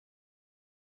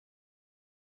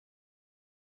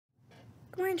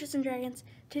Good morning, Dresden Dragons.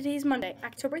 Today is Monday,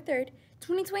 October 3rd,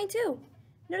 2022.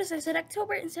 Notice I said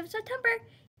October instead of September.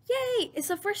 Yay! It's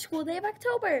the first school day of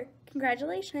October.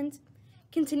 Congratulations.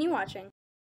 Continue watching.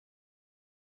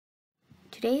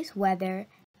 Today's weather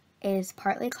is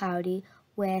partly cloudy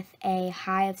with a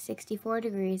high of 64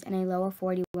 degrees and a low of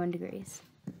 41 degrees.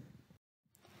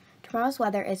 Tomorrow's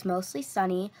weather is mostly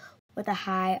sunny with a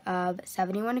high of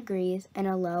 71 degrees and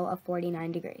a low of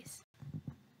 49 degrees.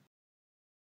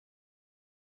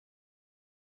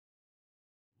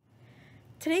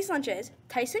 Today's lunch is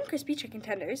Tyson crispy chicken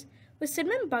tenders with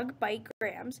cinnamon bug bite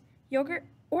grams, yogurt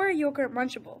or a yogurt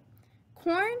munchable,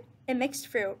 corn, and mixed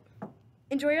fruit.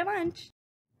 Enjoy your lunch.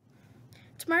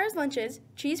 Tomorrow's lunch is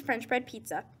cheese French bread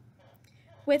pizza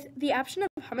with the option of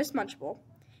hummus munchable,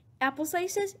 apple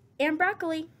slices, and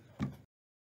broccoli.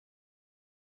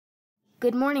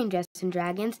 Good morning, Dresden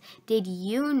Dragons. Did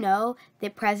you know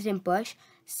that President Bush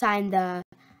signed the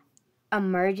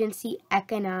Emergency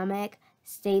Economic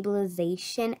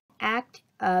Stabilization Act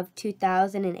of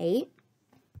 2008?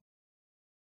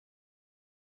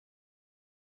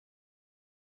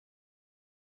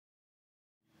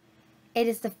 It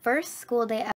is the first school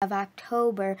day of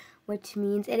October, which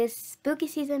means it is spooky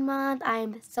season month. I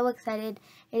am so excited.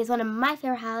 It is one of my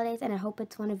favorite holidays, and I hope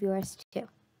it's one of yours too.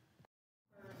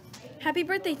 Happy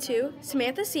birthday to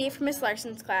Samantha C. from Miss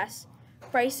Larson's class,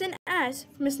 Bryson S.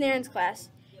 from Miss Nairn's class,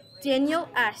 Daniel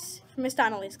S. from Miss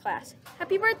Donnelly's class.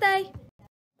 Happy birthday!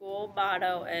 School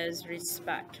motto is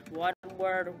respect. One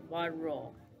word, one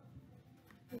rule.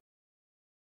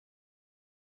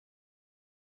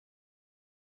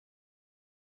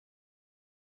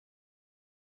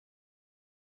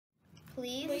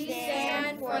 Please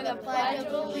stand for the Pledge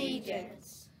of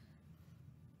Allegiance.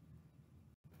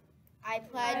 I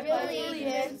pledge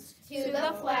allegiance to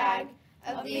the flag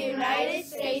of the United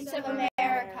States of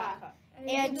America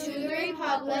and to the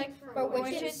republic for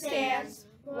which it stands,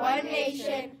 one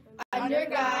nation, under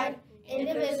God,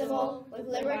 indivisible, with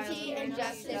liberty and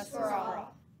justice for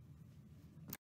all.